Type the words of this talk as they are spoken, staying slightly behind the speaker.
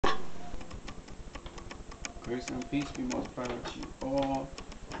Grace and peace be multiplied to you all.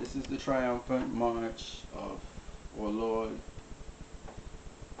 This is the triumphant march of our Lord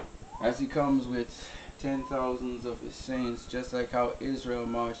as he comes with 10,000s of his saints, just like how Israel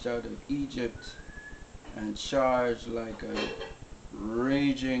marched out of Egypt and charged like a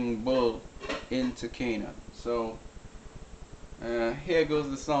raging bull into Canaan. So here goes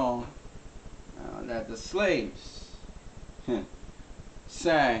the song that the slaves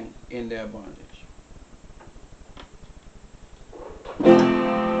sang in their bondage. Thank you.